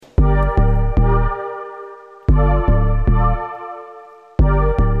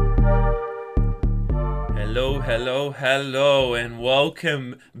Hello, and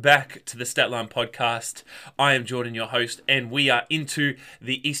welcome back to the Statline Podcast. I am Jordan, your host, and we are into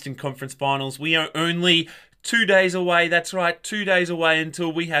the Eastern Conference Finals. We are only 2 days away. That's right, 2 days away until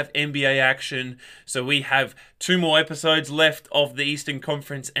we have NBA action. So we have 2 more episodes left of the Eastern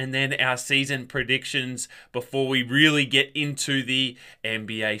Conference and then our season predictions before we really get into the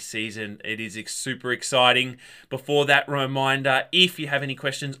NBA season. It is super exciting. Before that, reminder, if you have any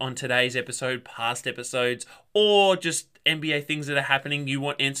questions on today's episode, past episodes, or just NBA things that are happening you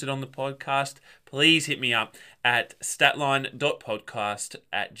want answered on the podcast, please hit me up at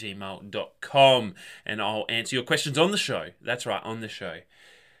statline.podcast@gmail.com and I'll answer your questions on the show. That's right, on the show.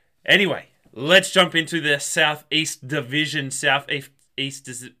 Anyway, let's jump into the Southeast Division. Southeast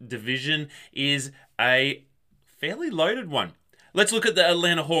Division is a fairly loaded one. Let's look at the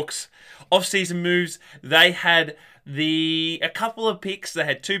Atlanta Hawks. Off-season moves, they had a couple of picks. They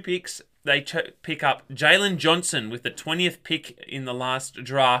had 2 picks. They pick up Jalen Johnson with the 20th pick in the last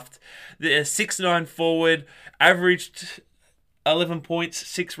draft. The 6'9" forward, averaged 11 points,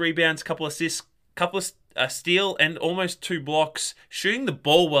 6 rebounds, couple assists, couple of steal, and almost 2 blocks. Shooting the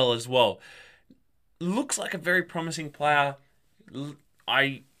ball well as well. Looks like a very promising player.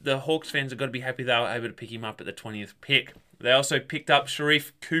 The Hawks fans have got to be happy they were able to pick him up at the 20th pick. They also picked up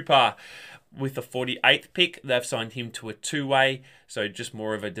Sharif Cooper with the 48th pick. They've signed him to a 2-way, so just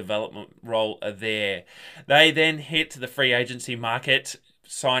more of a development role there. They then hit the free agency market,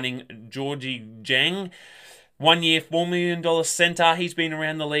 signing Georgie Jang. 1 year, $4 million center. He's been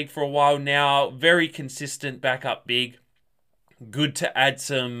around the league for a while now. Very consistent backup big. Good to add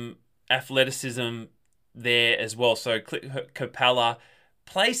some athleticism there as well. So Capella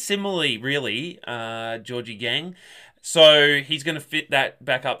plays similarly, really, Georgie Gang. So he's going to fit that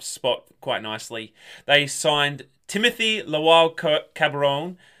backup spot quite nicely. They signed Timothy Lawal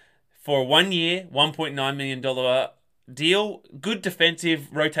Cabaron for 1 year, $1.9 million deal. Good defensive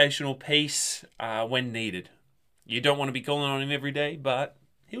rotational piece when needed. You don't want to be calling on him every day, but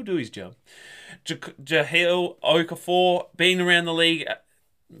he'll do his job. Jahlil Okafor, been around the league,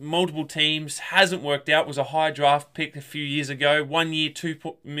 multiple teams, hasn't worked out. Was a high draft pick a few years ago. 1 year,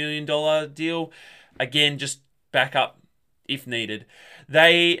 $2 million deal. Again, just back up if needed.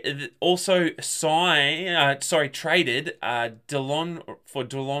 They also traded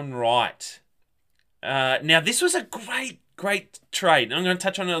DeLon Wright. Now, this was a great trade. I'm going to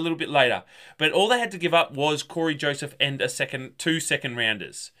touch on it a little bit later. But all they had to give up was Corey Joseph and 2 second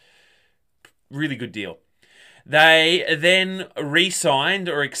rounders. Really good deal. They then re-signed,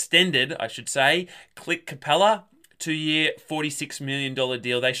 or extended, I should say, Clint Capella. 2 year, $46 million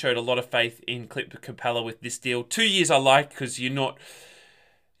deal. They showed a lot of faith in Clint Capella with this deal. 2 years I like because it's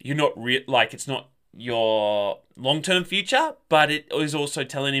not your long-term future, but it is also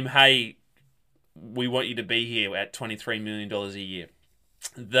telling him, hey, we want you to be here at $23 million a year.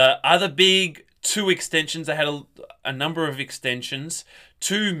 The other big 2 extensions, they had a number of extensions,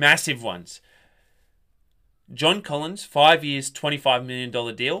 2 massive ones. John Collins, 5 years, $25 million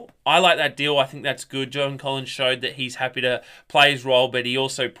deal. I like that deal. I think that's good. John Collins showed that he's happy to play his role, but he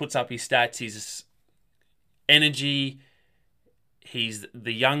also puts up his stats, his energy. He's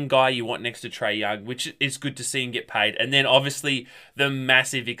the young guy you want next to Trae Young, which is good to see him get paid. And then obviously the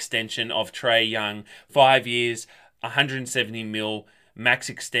massive extension of Trae Young, 5 years, $170 million, max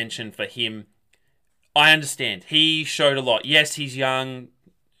extension for him. I understand. He showed a lot. Yes, he's young,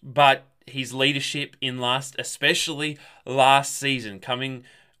 but his leadership especially last season, coming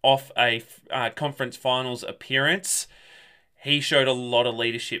off a conference finals appearance, he showed a lot of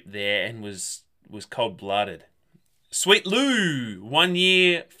leadership there and was cold-blooded. Sweet Lou, 1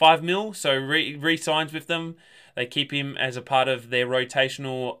 year, $5 million, so re-signs with them. They keep him as a part of their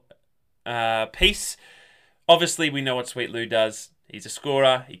rotational piece. Obviously, we know what Sweet Lou does. He's a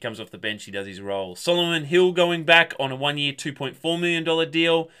scorer. He comes off the bench. He does his role. Solomon Hill going back on a 1 year, $2.4 million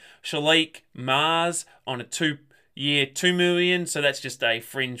deal. Shalik Mars on a 2 year, $2 million. So that's just a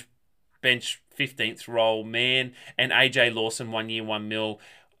fringe bench 15th role man. And AJ Lawson, 1 year, $1 million.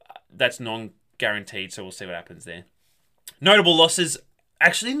 That's non-guaranteed. So we'll see what happens there. Notable losses.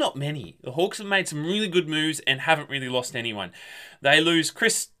 Actually, not many. The Hawks have made some really good moves and haven't really lost anyone. They lose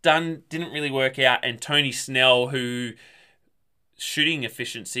Chris Dunn, didn't really work out, and Tony Snell, who shooting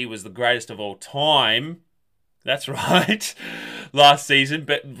efficiency was the greatest of all time. That's right. Last season,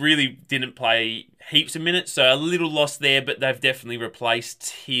 but really didn't play heaps of minutes. So a little loss there, but they've definitely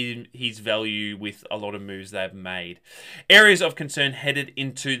replaced his value with a lot of moves they've made. Areas of concern headed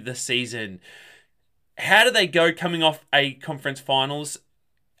into the season. How do they go coming off a conference finals?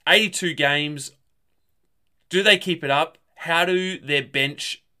 82 games. Do they keep it up? How do their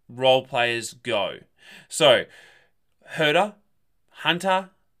bench role players go? So, Herter, Hunter.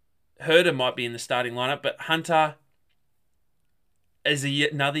 Herter might be in the starting lineup, but Hunter is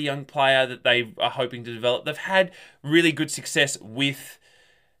another young player that they are hoping to develop. They've had really good success with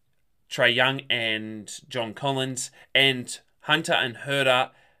Trae Young and John Collins, and Hunter and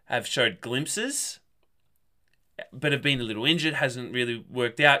Herter have showed glimpses, but have been a little injured, hasn't really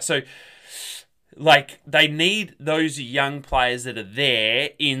worked out. So, they need those young players that are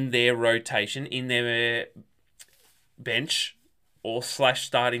there in their rotation, in their bench, or slash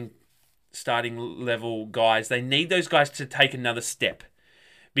starting level guys. They need those guys to take another step.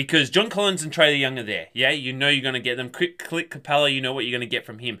 Because John Collins and Trae Young are there. Yeah, you know you're going to get them. Click Capella, you know what you're going to get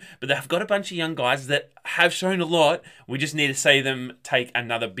from him. But they've got a bunch of young guys that have shown a lot. We just need to see them take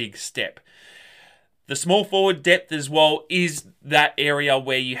another big step. The small forward depth as well is that area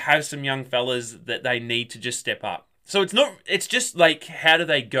where you have some young fellas that they need to just step up. So it's just how do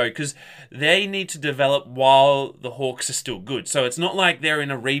they go? Because they need to develop while the Hawks are still good. So it's not like they're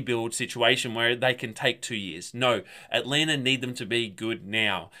in a rebuild situation where they can take 2 years. No, Atlanta need them to be good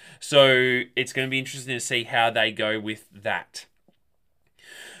now. So it's going to be interesting to see how they go with that.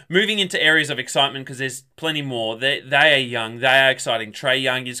 Moving into areas of excitement, because there's plenty more. They are young. They are exciting. Trae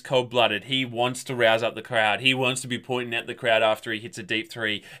Young is cold-blooded. He wants to rouse up the crowd. He wants to be pointing at the crowd after he hits a deep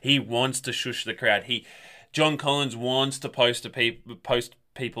three. He wants to shush the crowd. John Collins wants to post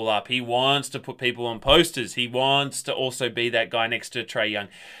people up. He wants to put people on posters. He wants to also be that guy next to Trae Young.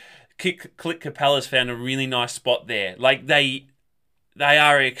 Click Capella's found a really nice spot there. They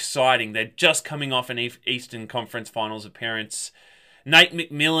are exciting. They're just coming off an Eastern Conference Finals appearance. Nate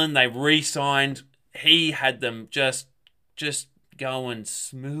McMillan, they re-signed. He had them just going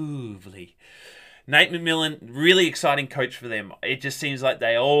smoothly. Nate McMillan, really exciting coach for them. It just seems like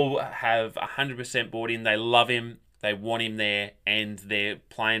they all have 100% bought in. They love him. They want him there, and they're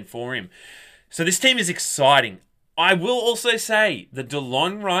playing for him. So this team is exciting. I will also say the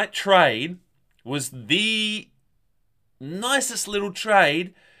DeLon Wright trade was the nicest little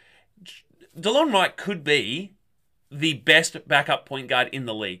trade. DeLon Wright could be the best backup point guard in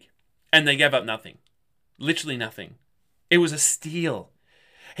the league, and they gave up nothing. Literally nothing. It was a steal.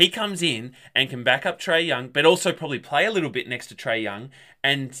 He comes in and can back up Trae Young, but also probably play a little bit next to Trae Young,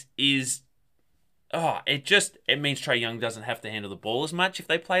 and it means Trae Young doesn't have to handle the ball as much if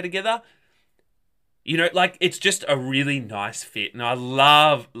they play together. It's just a really nice fit, and I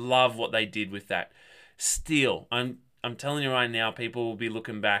love what they did with that. Still, I'm telling you right now, people will be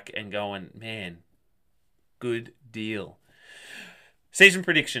looking back and going, man, good deal. Season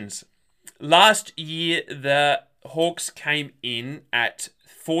predictions. Last year, the Hawks came in at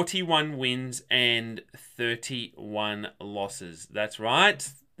 41 wins and 31 losses. That's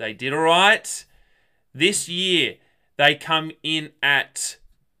right. They did all right. This year, they come in at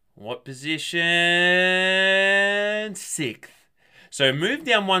what position? 6th. So move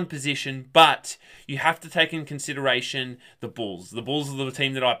down one position, but you have to take in consideration the Bulls. The Bulls are the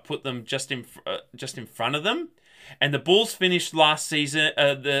team that I put them just in front of them. And the Bulls finished last season,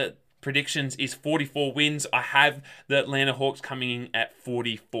 the predictions is 44 wins. I have the Atlanta Hawks coming in at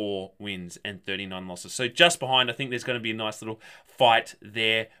 44 wins and 39 losses. So just behind, I think there's going to be a nice little fight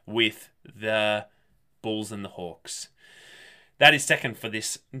there with the Bulls and the Hawks. That is second for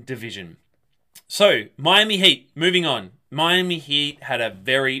this division. So, Miami Heat, moving on. Miami Heat had a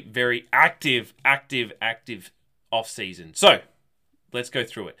very, very active offseason. So, let's go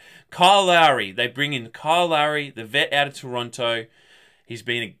through it. Kyle Lowry, they bring in Kyle Lowry, the vet out of Toronto. He's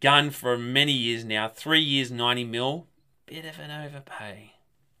been a gun for many years now. 3 years, 90 mil. Bit of an overpay.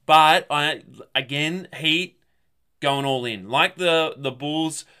 But, Heat going all in. Like the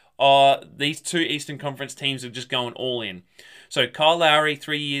Bulls, these two Eastern Conference teams are just going all in. So, Kyle Lowry,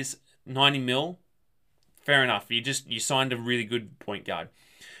 3 years, 90 mil. Fair enough. You signed a really good point guard.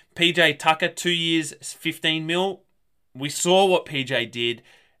 PJ Tucker, 2 years, 15 mil. We saw what PJ did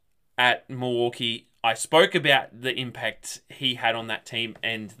at Milwaukee. I spoke about the impact he had on that team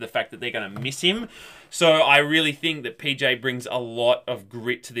and the fact that they're going to miss him. So I really think that PJ brings a lot of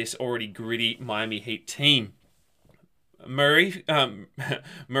grit to this already gritty Miami Heat team.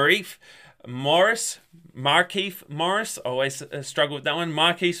 Markieff Morris, always struggle with that one.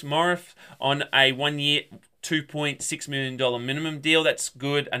 Markieff Morris on a 1 year, $2.6 million minimum deal. That's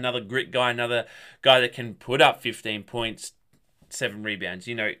good. Another grit guy, another guy that can put up 15 points, 7 rebounds.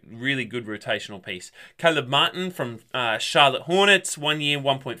 Really good rotational piece. Caleb Martin from Charlotte Hornets, 1 year,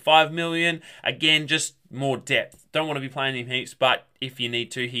 $1.5 million. Again, just more depth. Don't want to be playing him heaps, but if you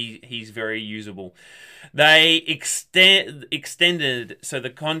need to, he's very usable. They extended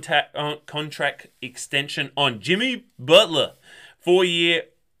the contract extension on Jimmy Butler, 4 year,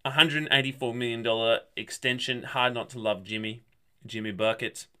 $184 million extension. Hard not to love Jimmy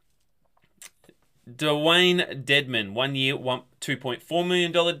Burkett. Dwayne Dedman, 1 year, $2.4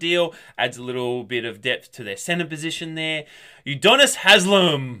 million deal. Adds a little bit of depth to their center position there. Udonis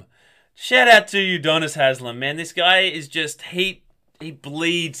Haslem. Shout out to Udonis Haslem, man. This guy is just heat. He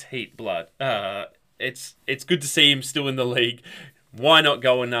bleeds heat blood. It's good to see him still in the league. Why not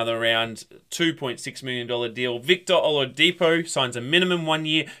go another round? $2.6 million deal. Victor Oladipo signs a minimum 1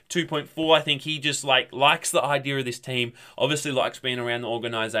 year, 2.4. I think he just likes the idea of this team. Obviously likes being around the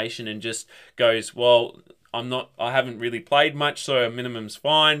organization and just goes, well, I haven't really played much, so a minimum's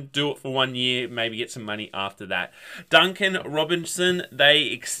fine. Do it for 1 year, maybe get some money after that. Duncan Robinson, they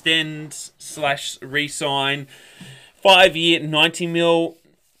extend / re-sign. 5 year, $90 million.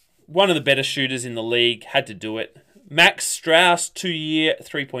 One of the better shooters in the league. Had to do it. Max Strauss, 2 year,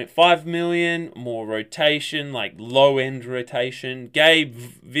 $3.5 million. More rotation, like low-end rotation. Gabe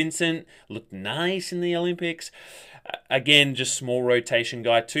Vincent looked nice in the Olympics. Again, just small rotation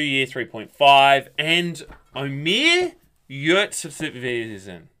guy. 2 year, $3.5 million. And Omer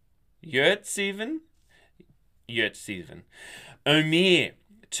Yurtseven. Omer,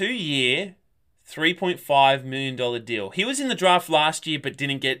 2 year, $3.5 million deal. He was in the draft last year but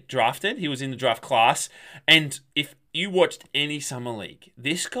didn't get drafted. He was in the draft class. And if you watched any summer league,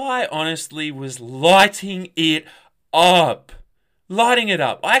 this guy honestly was lighting it up. Lighting it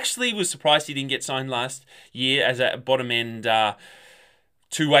up. I actually was surprised he didn't get signed last year as a bottom-end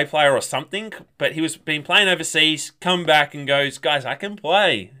two-way player or something. But he was been playing overseas, come back and goes, guys, I can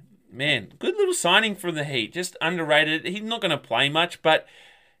play. Man, good little signing from the Heat. Just underrated. He's not going to play much, but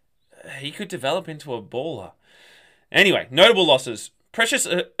he could develop into a baller. Anyway, notable losses. Precious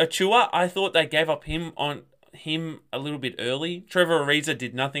Achua, I thought they gave up on him a little bit early. Trevor Ariza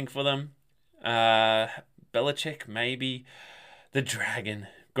did nothing for them. Belichick, maybe. The Dragon.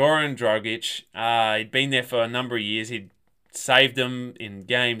 Goran Dragic. He'd been there for a number of years. He'd saved them in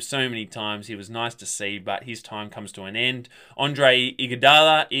games so many times. He was nice to see, but his time comes to an end. Andre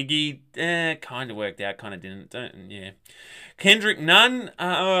Iguodala, kind of worked out, kind of didn't. Yeah. Kendrick Nunn,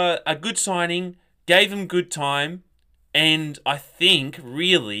 a good signing, gave him good time, and I think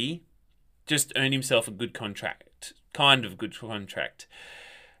really just earned himself a good contract. Kind of good contract.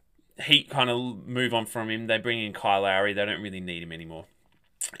 Heat kind of move on from him. They bring in Kyle Lowry. They don't really need him anymore.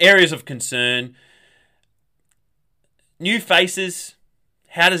 Areas of concern. New faces.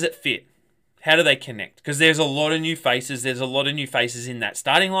 How does it fit? How do they connect? Because there's a lot of new faces. There's a lot of new faces in that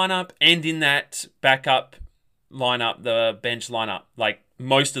starting lineup and in that backup lineup, the bench lineup. Like,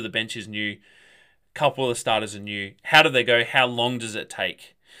 most of the bench is new. A couple of the starters are new. How do they go? How long does it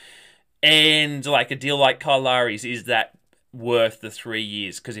take? And like a deal like Kyle Lowry's, is that worth the 3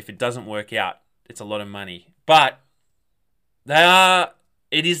 years? Because if it doesn't work out, it's a lot of money. But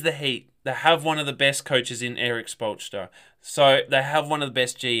it is the Heat. They have one of the best coaches in Eric Spoelstra. So they have one of the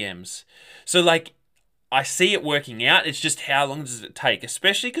best GMs. So like, I see it working out. It's just how long does it take?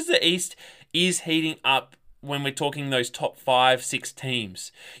 Especially because the East is heating up when we're talking those top 5, 6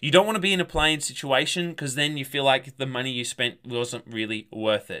 teams. You don't want to be in a playing situation because then you feel like the money you spent wasn't really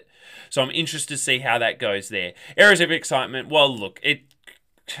worth it. So I'm interested to see how that goes there. Areas of excitement. Well, look,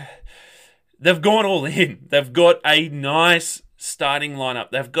 they've gone all in. They've got a nice starting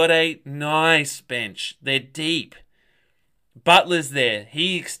lineup. They've got a nice bench. They're deep. Butler's there.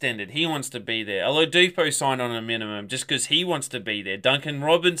 He extended. He wants to be there. Oladipo signed on a minimum just because he wants to be there. Duncan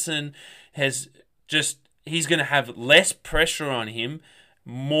Robinson he's going to have less pressure on him,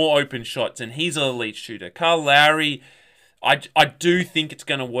 more open shots, and he's an elite shooter. Kyle Lowry, I do think it's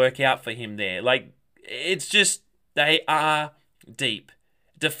going to work out for him there. Like, it's just, they are deep.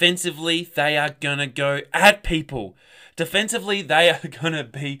 Defensively, they are going to go at people. Defensively, they are going to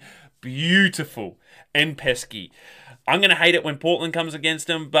be beautiful and pesky. I'm going to hate it when Portland comes against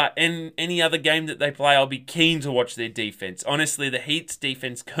them, but in any other game that they play, I'll be keen to watch their defense. Honestly, the Heat's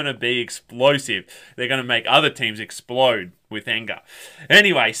defense is going to be explosive. They're going to make other teams explode with anger.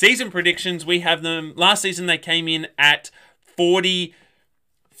 Anyway, season predictions, we have them. Last season, they came in at 40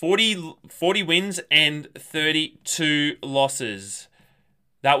 wins and 32 losses.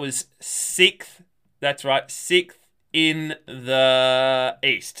 That was 6th. That's right, 6th in the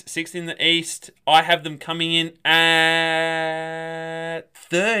East. 6th in the East. I have them coming in at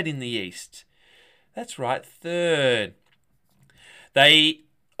 3rd in the East. That's right, 3rd. I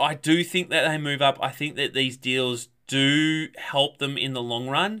do think that they move up. I think that these deals do help them in the long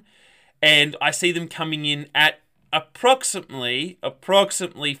run. And I see them coming in at approximately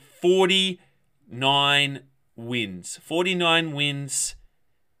 49 wins. 49 wins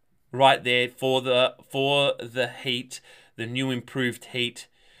right there for the Heat, the new improved Heat.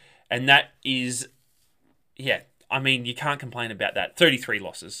 And that is, yeah, I mean, you can't complain about that. 33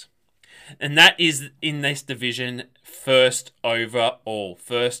 losses. And that is, in this division, first overall.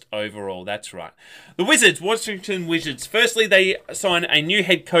 First overall, that's right. The Wizards, Washington Wizards. Firstly, they sign a new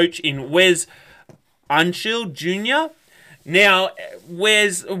head coach in Wes Unseld Jr. Now,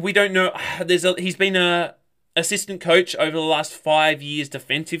 Wes, we don't know. He's been a assistant coach over the last 5 years,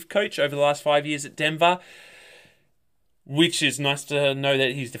 defensive coach over the last 5 years at Denver, which is nice to know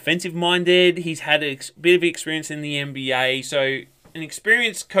that he's defensive-minded. He's had a bit of experience in the NBA, so an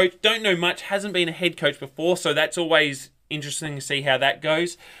experienced coach, don't know much, hasn't been a head coach before, so that's always interesting to see how that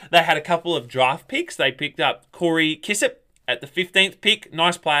goes. They had a couple of draft picks. They picked up Corey Kispert at the 15th pick.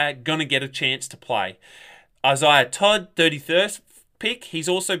 Nice player, gonna get a chance to play. Isaiah Todd, 31st pick. He's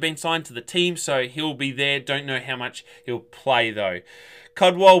also been signed to the team, so he'll be there. Don't know how much he'll play, though.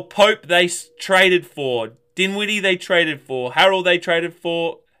 Caldwell Pope, they traded for. Dinwiddie, they traded for. Harrell, they traded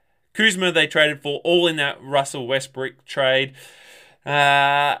for. Kuzma, they traded for. All in that Russell Westbrook trade.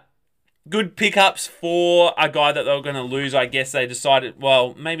 Good pickups for a guy that they were going to lose. I guess they decided,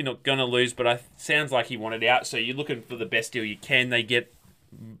 well, maybe not going to lose, but it sounds like he wanted out. So you're looking for the best deal you can. They get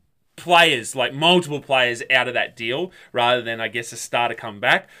players, like multiple players out of that deal, rather than, I guess, a starter come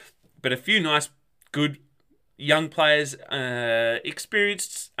back. But a few nice, good young players,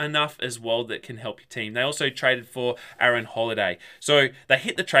 experienced enough as well that can help your team. They also traded for Aaron Holiday. So they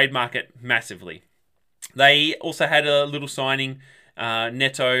hit the trade market massively. They also had a little signing,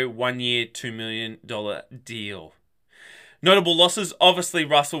 Neto, 1 year, $2 million deal. Notable losses, obviously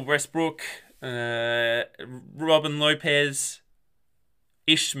Russell Westbrook, Robin Lopez,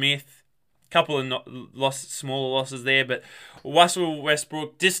 Ish Smith, couple of smaller losses there, but Russell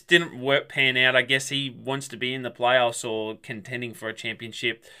Westbrook just didn't pan out. I guess he wants to be in the playoffs or contending for a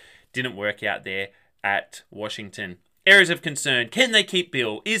championship. Didn't work out there at Washington. Areas of concern. Can they keep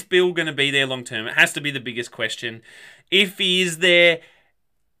Bill? Is Bill going to be there long term? It has to be the biggest question. If he is there,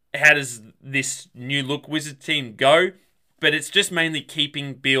 how does this new look Wizard team go? But it's just mainly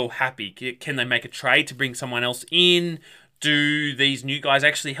keeping Bill happy. Can they make a trade to bring someone else in? Do these new guys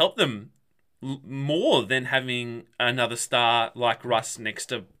actually help them more than having another star like Russ next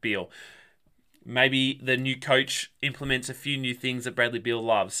to Beal? Maybe the new coach implements a few new things that Bradley Beal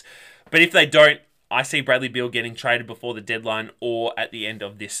loves. But if they don't, I see Bradley Beal getting traded before the deadline or at the end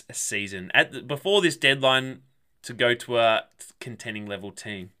of this season. Before this deadline to go to a contending level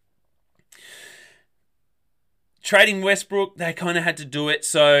team. Trading Westbrook, they kind of had to do it,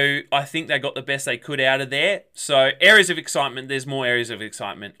 so I think they got the best they could out of there. So, areas of excitement, there's more areas of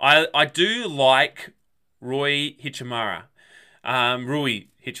excitement. I do like Rui Hachimura.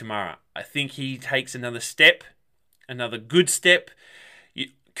 I think he takes another step, another good step.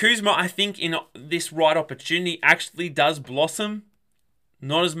 Kuzma, I think, in this right opportunity, actually does blossom.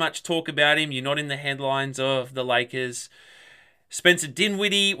 Not as much talk about him. You're not in the headlines of the Lakers. Spencer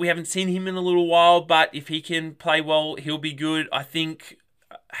Dinwiddie, we haven't seen him in a little while, but if he can play well, he'll be good. I think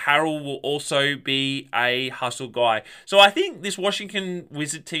Harrell will also be a hustle guy. So I think this Washington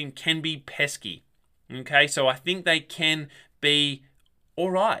Wizard team can be pesky. Okay, so I think they can be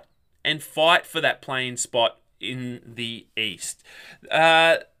all right and fight for that playing spot in the East.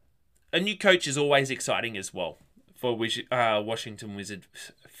 A new coach is always exciting as well for Washington Wizard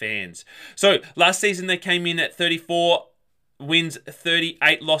fans. So last season they came in at 34 wins,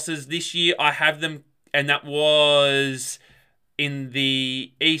 38 losses. This year I have them, and that was in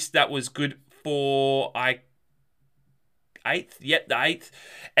the East. That was good for eighth. Yep, the 8th.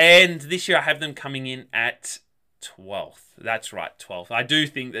 And this year I have them coming in at 12th. That's right, 12th. I do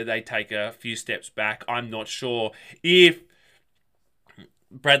think that they take a few steps back. I'm not sure if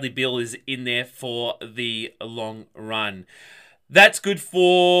Bradley Beal is in there for the long run. That's good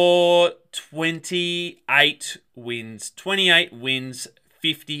for 28 wins. 28 wins,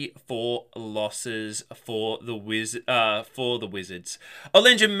 54 losses for the Wizards.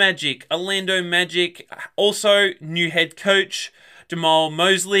 Orlando Magic, also new head coach, Jamal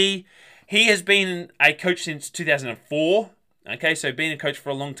Mosley. He has been a coach since 2004. Okay, so been a coach for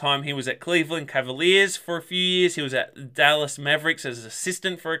a long time. He was at Cleveland Cavaliers for a few years. He was at Dallas Mavericks as an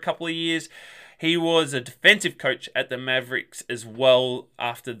assistant for a couple of years. He was a defensive coach at the Mavericks as well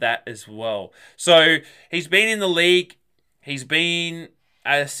after that as well. So he's been in the league. He's been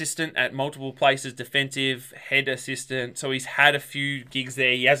an assistant at multiple places, defensive, head assistant. So he's had a few gigs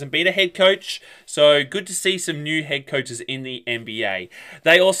there. He hasn't been a head coach. So good to see some new head coaches in the NBA.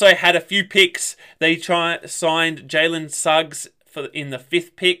 They also had a few picks. They signed Jalen Suggs in the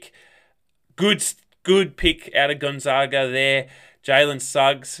 5th pick. Good pick out of Gonzaga there. Jalen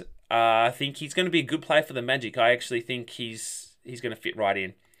Suggs. I think he's going to be a good player for the Magic. I actually think he's going to fit right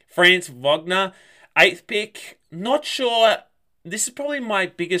in. Franz Wagner, 8th pick. Not sure. This is probably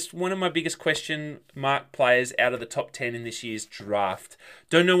one of my biggest question mark players out of the top 10 in this year's draft.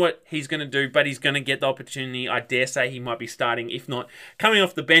 Don't know what he's going to do, but he's going to get the opportunity. I dare say he might be starting, if not coming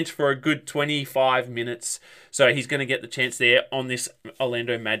off the bench for a good 25 minutes. So he's going to get the chance there on this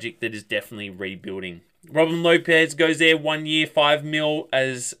Orlando Magic that is definitely rebuilding. Robin Lopez goes there 1 year, $5 million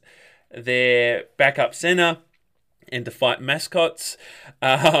as their backup center and to fight mascots.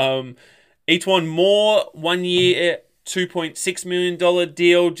 Etuan Moore, 1 year, $2.6 million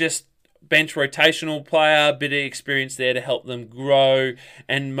deal, just bench rotational player, bit of experience there to help them grow.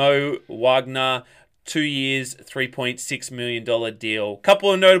 And Mo Wagner, 2 years, $3.6 million deal.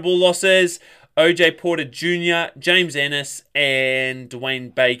 Couple of notable losses: OJ Porter Jr., James Ennis, and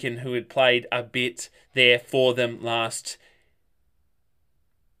Dwayne Bacon, who had played a bit there for them last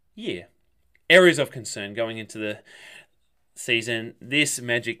year. Areas of concern going into the season. This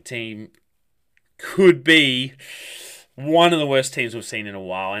Magic team could be one of the worst teams we've seen in a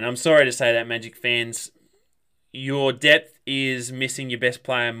while. And I'm sorry to say that, Magic fans. Your depth is missing. Your best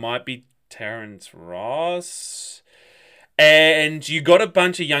player might be Terrence Ross. And you got a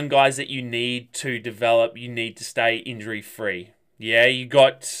bunch of young guys that you need to develop. You need to stay injury-free. Yeah, you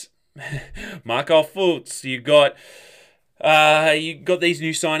got Markelle Fultz. You got these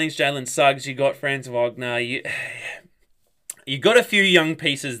new signings, Jalen Suggs. You got Franz Wagner. You got a few young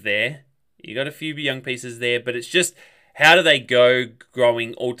pieces there. But it's just, how do they go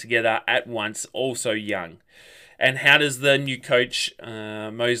growing all together at once, also young? And how does the new coach,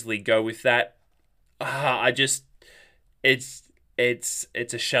 Mosley, go with that? It's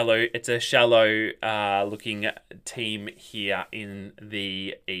a shallow looking team here in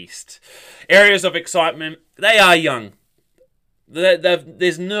the East. Areas of excitement: they are young.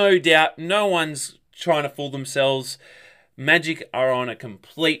 There's no doubt. No one's trying to fool themselves. Magic are on a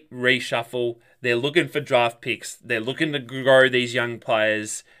complete reshuffle. They're looking for draft picks. They're looking to grow these young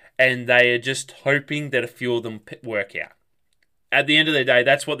players, and they are just hoping that a few of them work out. At the end of the day,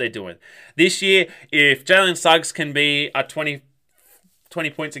 that's what they're doing. This year, if Jalen Suggs can be a 20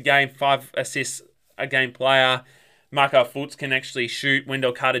 points a game, 5 assists a game player, Markelle Fultz can actually shoot,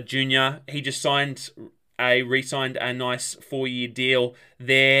 Wendell Carter Jr., he just re-signed a nice 4-year deal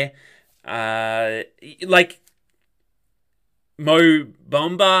there. Mo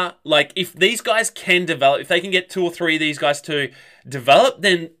Bamba, if these guys can develop, if they can get 2 or 3 of these guys to develop,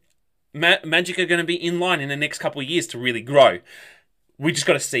 then Magic are going to be in line in the next couple of years to really grow. We just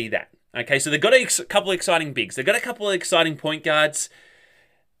got to see that. Okay, so they've got a couple of exciting bigs. They've got a couple of exciting point guards.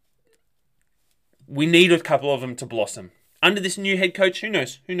 We need a couple of them to blossom. Under this new head coach, who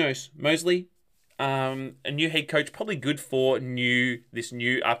knows? Mosley, a new head coach, probably good for this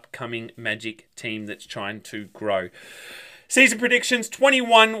new upcoming Magic team that's trying to grow. Season predictions: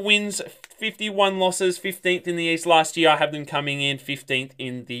 21 wins, 51 losses, 15th in the East last year. I have them coming in 15th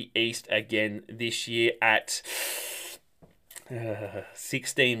in the East again this year at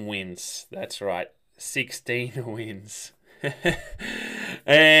 16 wins. That's right, 16 wins.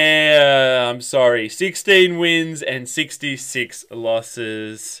 I'm sorry, 16 wins and 66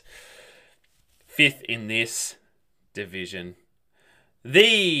 losses. 5th in this division.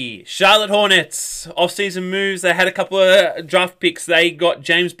 The Charlotte Hornets, off-season moves. They had a couple of draft picks. They got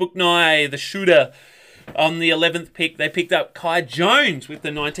James Bouknight, the shooter, on the 11th pick. They picked up Kai Jones with the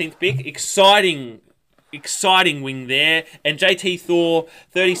 19th pick. Exciting wing there. And JT Thor,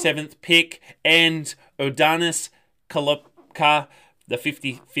 37th pick. And Odanis Kalopka, the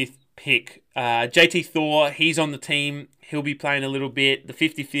 55th pick. JT Thor, he's on the team. He'll be playing a little bit. The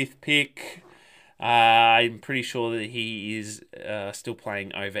 55th pick. I'm pretty sure that he is still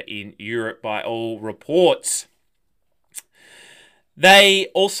playing over in Europe by all reports. They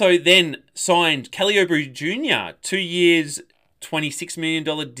also then signed Kelly Oubre Jr., 2 years, $26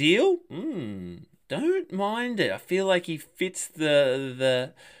 million deal. Don't mind it. I feel like he fits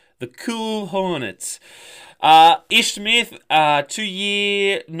the cool Hornets. Ish Smith, 2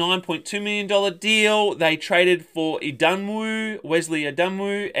 year, $9.2 million deal. They traded for Wesley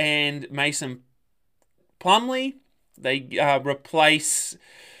Adamwu, and Mason Plumlee. They replace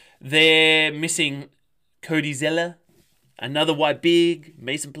their missing Cody Zeller, another white big,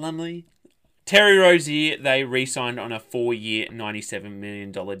 Mason Plumlee. Terry Rozier, they re-signed on a 4-year, $97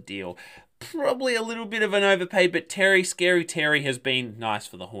 million deal. Probably a little bit of an overpay, but Scary Terry has been nice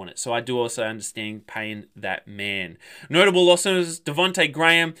for the Hornets. So I do also understand paying that man. Notable losses: Devontae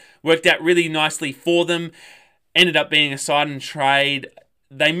Graham worked out really nicely for them. Ended up being a sign and trade.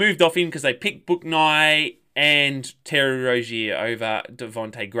 They moved off him because they picked Bouknight and Terry Rozier over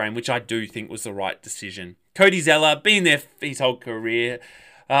Devontae Graham, which I do think was the right decision. Cody Zeller, been there his whole career.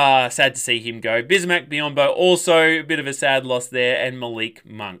 Sad to see him go. Bismack Biyombo, also a bit of a sad loss there, and Malik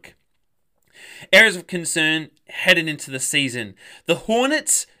Monk. Areas of concern headed into the season. The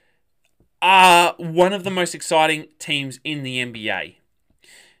Hornets are one of the most exciting teams in the NBA.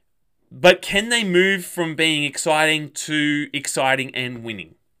 But can they move from being exciting to exciting and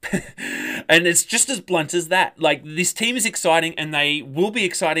winning? And it's just as blunt as that. Like, this team is exciting and they will be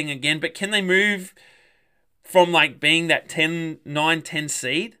exciting again, but can they move from like being that 9-10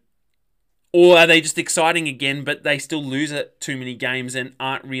 seed? Or are they just exciting again, but they still lose at too many games and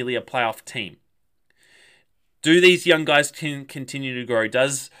aren't really a playoff team? Do these young guys continue to grow?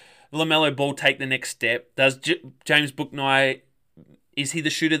 Does LaMelo Ball take the next step? Does James Bouknight, is he the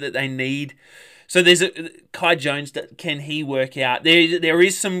shooter that they need? So there's Kai Jones, that can he work out? There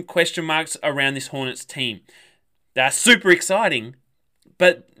is some question marks around this Hornets team. They're super exciting,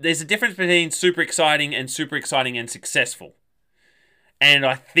 but there's a difference between super exciting and successful. And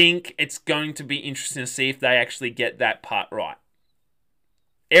I think it's going to be interesting to see if they actually get that part right.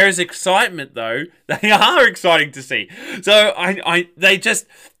 Areas of excitement, though, they are exciting to see. So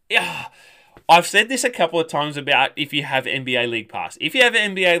I've said this a couple of times about if you have NBA League Pass. If you have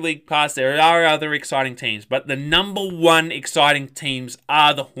NBA League Pass, there are other exciting teams, but the number one exciting teams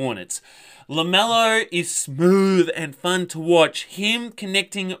are the Hornets. LaMelo is smooth and fun to watch. Him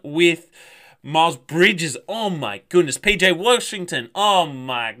connecting with Miles Bridges, oh my goodness. PJ Washington, oh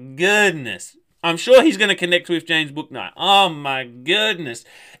my goodness. I'm sure he's going to connect with James Bouknight. Oh my goodness.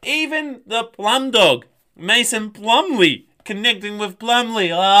 Even the Plum Dog, Mason Plumlee, connecting with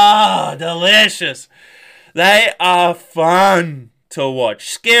Plumlee. Ah, delicious. They are fun to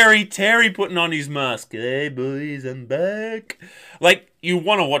watch. Scary Terry putting on his mask. Hey boys, I'm back. Like, you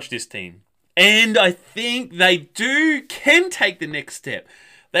want to watch this team. And I think they can take the next step.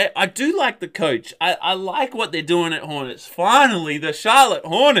 I do like the coach. I like what they're doing at Hornets. Finally, the Charlotte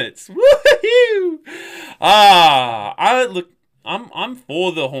Hornets. Woohoo! I'm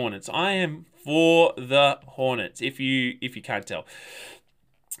for the Hornets. I am for the Hornets, if you can't tell.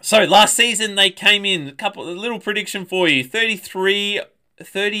 So last season they came in, a little prediction for you. 33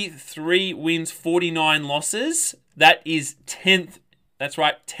 wins, 49 losses. That is 10th. That's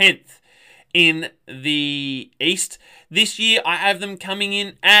right, 10th in the East. This year, I have them coming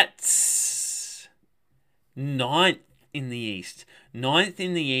in at 9th in the East. 9th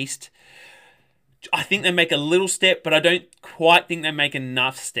in the East. I think they make a little step, but I don't quite think they make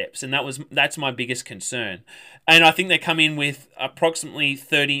enough steps, and that's my biggest concern. And I think they come in with approximately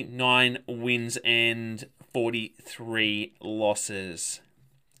 39 wins and 43 losses.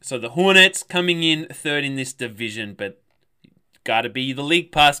 So the Hornets coming in 3rd in this division, but gotta be the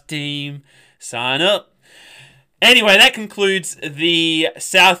League Pass team. Sign up. Anyway, that concludes the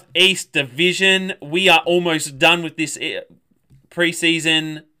Southeast Division. We are almost done with this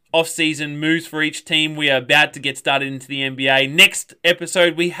preseason, off-season moves for each team. We are about to get started into the NBA. Next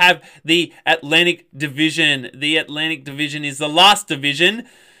episode, we have the Atlantic Division. The Atlantic Division is the last division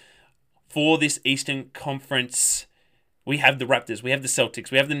for this Eastern Conference. We have the Raptors, we have the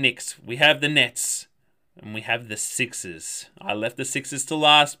Celtics, we have the Knicks, we have the Nets, and we have the Sixers. I left the Sixers to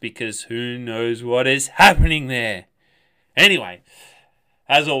last because who knows what is happening there. Anyway,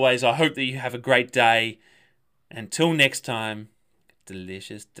 as always, I hope that you have a great day. Until next time,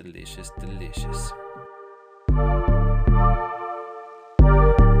 delicious, delicious, delicious.